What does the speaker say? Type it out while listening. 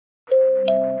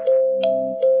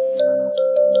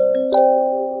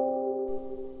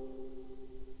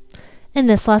In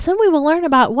this lesson, we will learn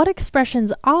about what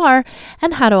expressions are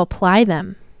and how to apply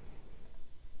them.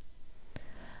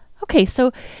 Okay,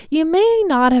 so you may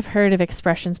not have heard of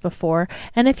expressions before,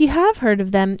 and if you have heard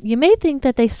of them, you may think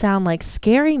that they sound like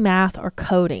scary math or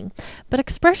coding, but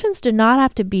expressions do not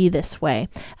have to be this way.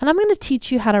 And I'm going to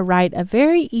teach you how to write a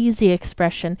very easy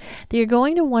expression that you're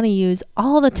going to want to use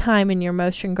all the time in your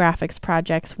motion graphics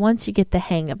projects once you get the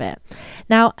hang of it.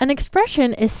 Now, an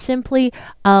expression is simply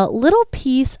a little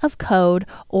piece of code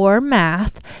or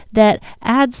math that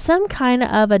adds some kind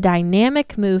of a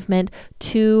dynamic movement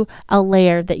to a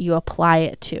layer that you apply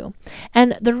it to.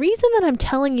 And the reason that I'm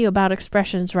telling you about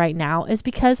expressions right now is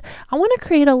because I want to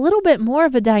create a little bit more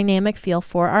of a dynamic feel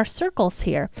for our circles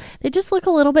here. They just look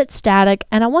a little bit static,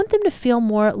 and I want them to feel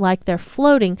more like they're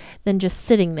floating than just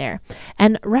sitting there.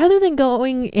 And rather than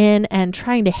going in and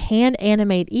trying to hand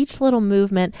animate each little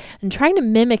movement and trying to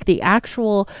mimic the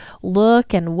actual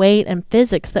look and weight and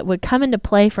physics that would come into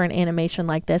play for an animation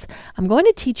like this, I'm going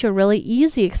to teach you a really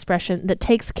easy expression that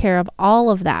takes care of all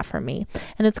of that for me.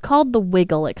 And it's called the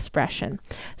wiggle expression.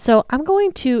 So I'm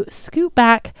going to scoot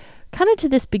back kind of to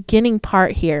this beginning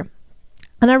part here.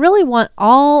 And I really want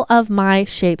all of my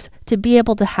shapes to be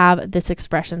able to have this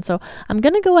expression. So I'm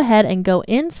going to go ahead and go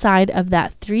inside of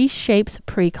that 3 shapes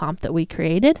pre-comp that we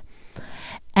created.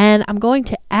 And I'm going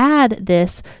to add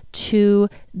this to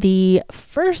the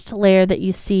first layer that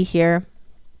you see here,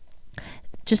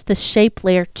 just the shape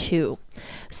layer 2.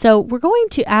 So we're going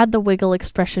to add the wiggle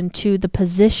expression to the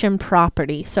position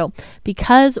property. So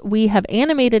because we have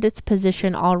animated its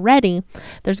position already,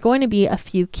 there's going to be a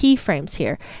few keyframes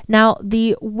here. Now,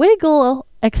 the wiggle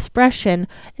expression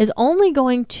is only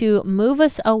going to move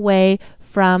us away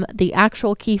from the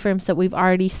actual keyframes that we've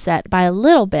already set by a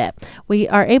little bit. We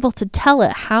are able to tell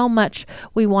it how much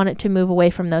we want it to move away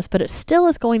from those, but it still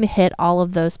is going to hit all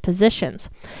of those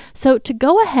positions. So to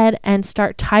go ahead and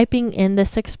start typing in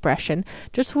this expression,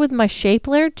 just with my shape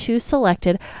layer 2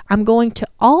 selected, I'm going to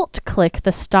Alt-click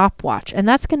the stopwatch, and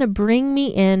that's going to bring me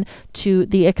in to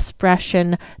the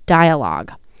expression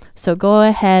dialog. So go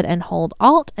ahead and hold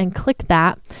Alt and click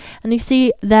that, and you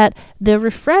see that the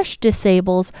refresh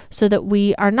disables so that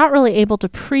we are not really able to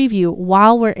preview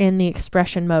while we're in the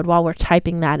expression mode, while we're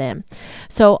typing that in.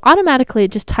 So automatically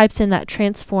it just types in that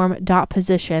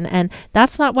transform.position, and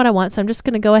that's not what I want, so I'm just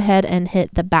going to go ahead and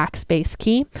hit the backspace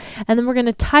key, and then we're going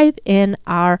to type in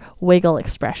our wiggle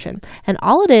expression. And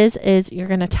all it is you're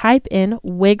going to type in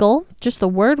wiggle, just the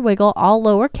word wiggle, all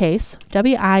lowercase,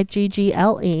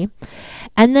 W-I-G-G-L-E,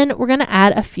 and then we're going to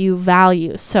add a few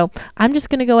values. So I'm just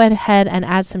going to go ahead and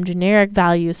add some generic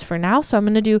values for now. So I'm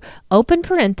going to do open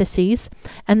parentheses,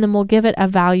 and then we'll give it a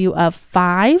value of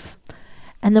 5,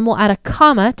 and then we'll add a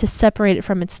comma to separate it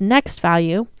from its next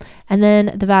value, and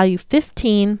then the value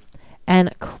 15,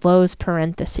 and close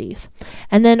parentheses.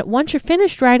 And then once you're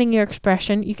finished writing your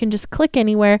expression, you can just click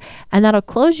anywhere, and that'll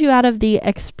close you out of the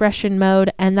expression mode,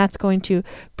 and that's going to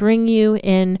bring you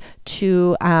in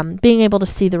to being able to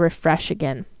see the refresh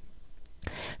again.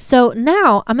 So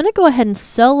now I'm going to go ahead and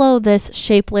solo this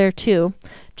shape layer 2,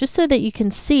 just so that you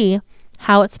can see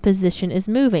how its position is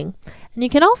moving. And you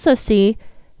can also see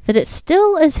that it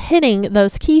still is hitting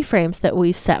those keyframes that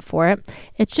we've set for it.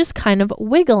 It's just kind of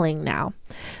wiggling now.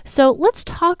 So let's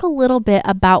talk a little bit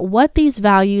about what these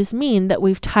values mean that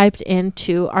we've typed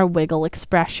into our wiggle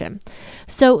expression.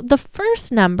 So the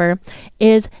first number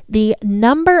is the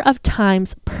number of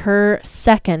times per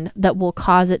second that will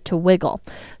cause it to wiggle.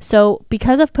 So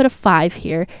because I've put a 5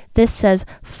 here, this says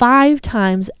 5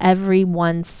 times every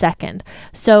 1 second.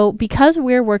 So because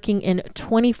we're working in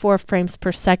 24 frames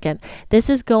per second, this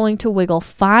is going to wiggle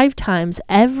 5 times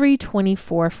every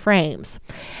 24 frames.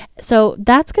 So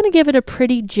that's going to give it a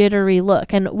pretty jittery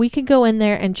look, and we can go in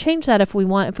there and change that if we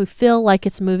want, if we feel like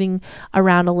it's moving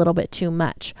around a little bit too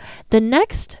much. The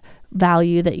next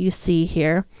value that you see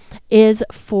here is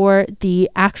for the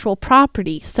actual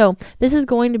property. So this is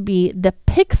going to be the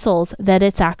pixels that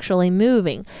it's actually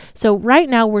moving. So right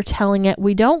now we're telling it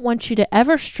we don't want you to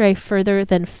ever stray further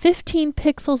than 15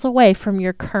 pixels away from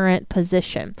your current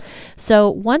position. So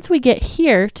once we get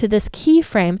here to this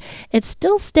keyframe, it's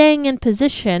still staying in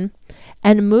position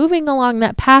and moving along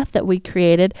that path that we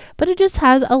created, but it just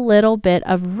has a little bit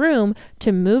of room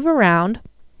to move around,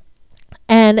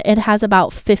 and it has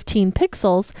about 15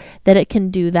 pixels that it can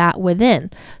do that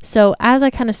within. So as I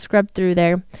kind of scrub through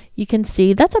there, you can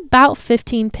see that's about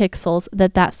 15 pixels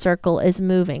that that circle is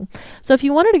moving. So if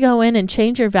you wanted to go in and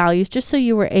change your values just so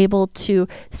you were able to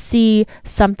see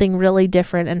something really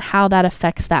different and how that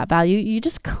affects that value, you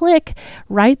just click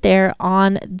right there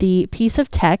on the piece of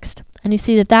text And you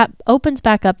see that that opens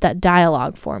back up that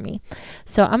dialog for me.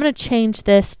 So I'm going to change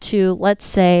this to, let's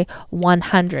say,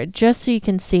 100, just so you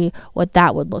can see what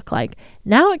that would look like.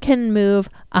 Now it can move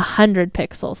 100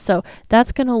 pixels. So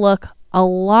that's going to look a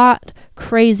lot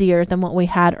crazier than what we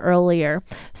had earlier.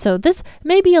 So this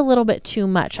may be a little bit too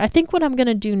much. I think what I'm going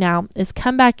to do now is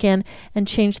come back in and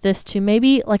change this to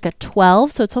maybe like a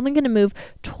 12. So it's only going to move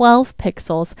 12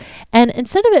 pixels. And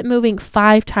instead of it moving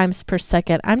 5 times per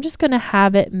second, I'm just going to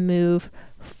have it move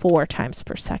 4 times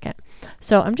per second.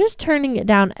 So I'm just turning it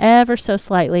down ever so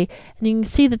slightly, and you can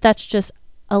see that that's just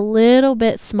a little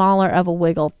bit smaller of a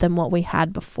wiggle than what we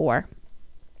had before.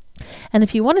 And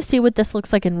if you want to see what this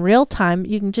looks like in real time,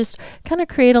 you can just kind of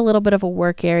create a little bit of a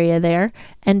work area there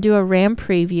and do a RAM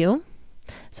preview.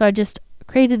 So I just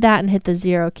created that and hit the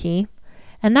 0 key.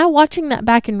 And now watching that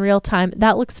back in real time,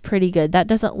 that looks pretty good. That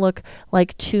doesn't look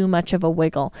like too much of a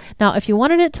wiggle. Now, if you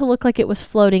wanted it to look like it was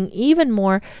floating even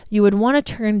more, you would want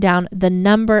to turn down the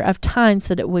number of times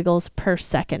that it wiggles per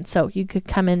second. So you could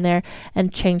come in there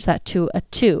and change that to a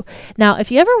 2. Now,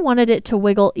 if you ever wanted it to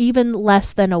wiggle even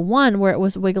less than a 1, where it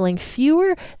was wiggling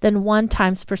fewer than 1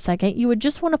 times per second, you would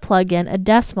just want to plug in a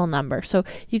decimal number. So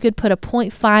you could put a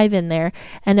 0.5 in there,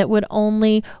 and it would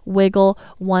only wiggle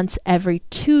once every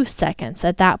 2 seconds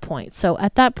at that point. So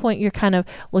at that point, you're kind of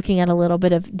looking at a little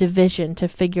bit of division to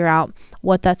figure out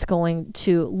what that's going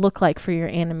to look like for your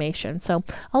animation. So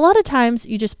a lot of times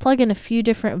you just plug in a few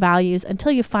different values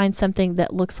until you find something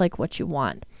that looks like what you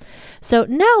want. So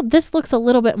now this looks a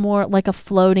little bit more like a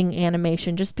floating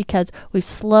animation, just because we've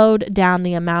slowed down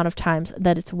the amount of times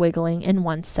that it's wiggling in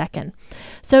 1 second.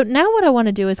 So now what I want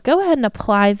to do is go ahead and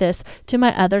apply this to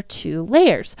my other 2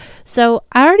 layers. So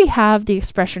I already have the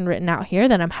expression written out here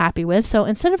that I'm happy with. So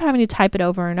instead of having to type it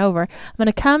over and over, I'm going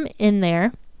to come in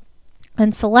there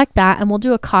and select that, and we'll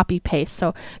do a copy paste.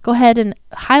 So go ahead and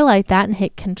highlight that and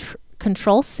hit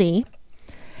Control C.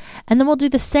 And then we'll do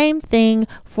the same thing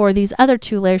for these other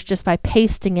 2 layers just by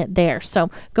pasting it there. So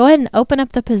go ahead and open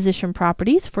up the position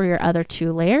properties for your other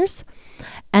 2 layers.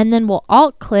 And then we'll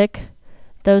alt-click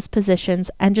those positions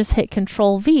and just hit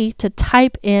Control V to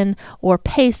type in or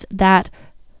paste that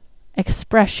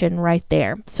expression right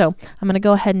there. So I'm going to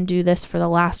go ahead and do this for the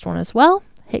last one as well.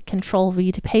 Hit Control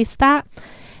V to paste that.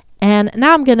 And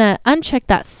now I'm going to uncheck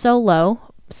that solo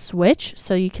switch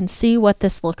so you can see what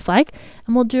this looks like,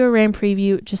 and we'll do a RAM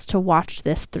preview just to watch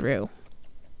this through.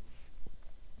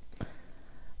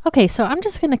 Okay, so I'm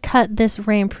just going to cut this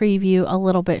RAM preview a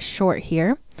little bit short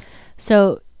here.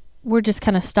 So we're just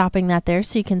kind of stopping that there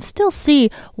so you can still see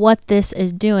what this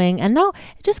is doing. And now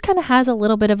it just kind of has a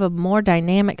little bit of a more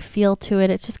dynamic feel to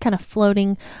it. It's just kind of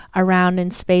floating around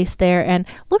in space there and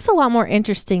looks a lot more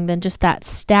interesting than just that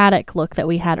static look that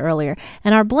we had earlier.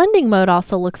 And our blending mode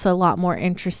also looks a lot more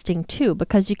interesting too,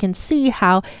 because you can see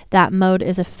how that mode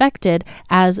is affected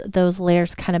as those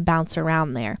layers kind of bounce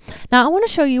around there. Now I want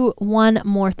to show you one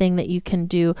more thing that you can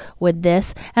do with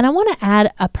this, and I want to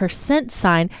add a %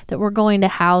 sign that we're going to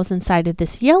house inside of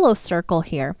this yellow circle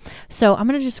here. So I'm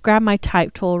going to just grab my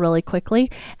type tool really quickly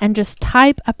and just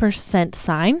type a %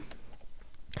 sign.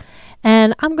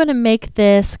 And I'm going to make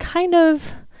this kind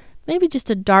of maybe just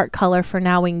a dark color for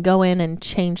now. We can go in and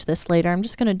change this later. I'm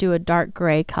just going to do a dark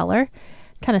gray color,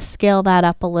 kind of scale that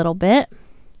up a little bit.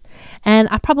 And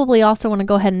I probably also want to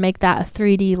go ahead and make that a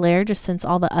 3D layer, just since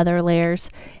all the other layers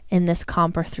in this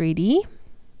comp are 3D.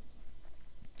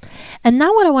 And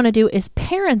now what I want to do is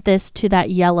parent this to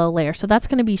that yellow layer. So that's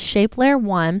going to be shape layer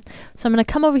 1. So I'm going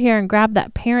to come over here and grab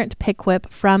that parent pick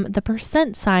whip from the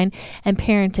 % sign and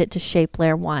parent it to shape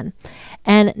layer 1.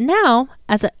 And now,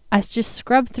 as I just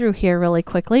scrub through here really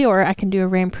quickly, or I can do a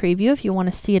RAM preview if you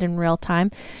want to see it in real time,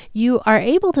 you are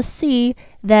able to see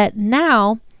that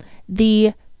now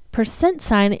the %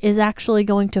 sign is actually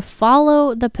going to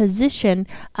follow the position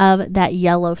of that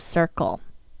yellow circle.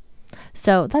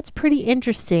 So that's pretty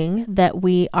interesting that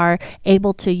we are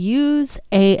able to use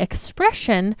a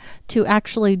expression to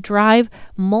actually drive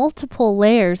multiple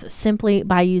layers simply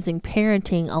by using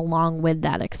parenting along with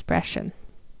that expression.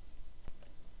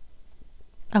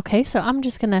 Okay, so I'm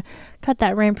just going to cut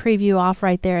that RAM preview off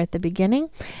right there at the beginning,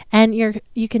 and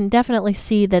you can definitely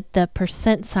see that the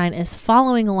 % sign is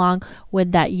following along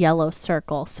with that yellow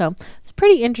circle. So it's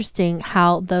pretty interesting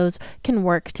how those can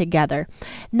work together.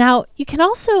 Now you can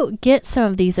also get some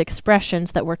of these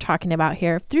expressions that we're talking about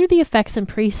here through the Effects and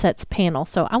Presets panel.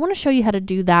 So I want to show you how to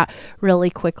do that really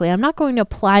quickly. I'm not going to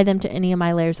apply them to any of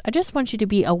my layers. I just want you to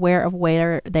be aware of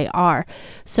where they are.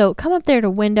 So come up there to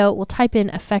Window, we'll type in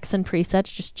Effects and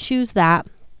Presets, just choose that,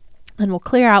 and we'll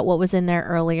clear out what was in there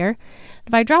earlier.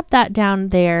 If I drop that down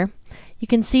there, you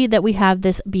can see that we have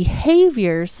this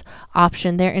behaviors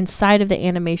option there inside of the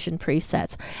animation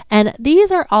presets. And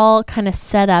these are all kind of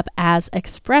set up as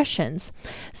expressions.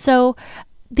 So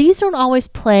these don't always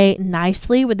play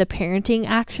nicely with the parenting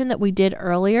action that we did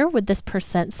earlier with this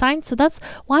percent sign. So that's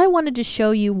why I wanted to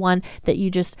show you one that you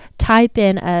just type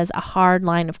in as a hard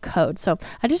line of code. So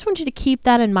I just want you to keep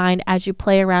that in mind as you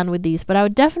play around with these. But I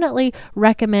would definitely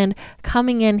recommend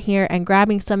coming in here and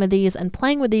grabbing some of these and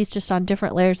playing with these just on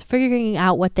different layers, figuring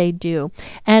out what they do.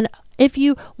 And if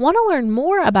you want to learn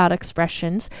more about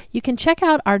expressions, you can check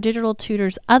out our Digital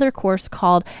Tutors other course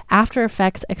called After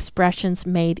Effects Expressions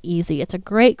Made Easy. It's a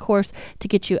great course to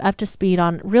get you up to speed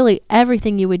on really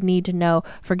everything you would need to know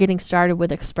for getting started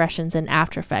with expressions in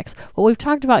After Effects. What we've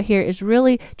talked about here is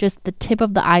really just the tip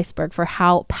of the iceberg for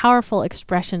how powerful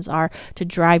expressions are to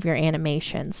drive your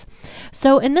animations.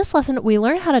 So in this lesson, we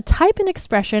learn how to type an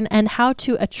expression and how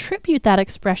to attribute that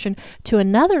expression to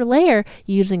another layer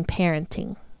using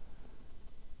parenting.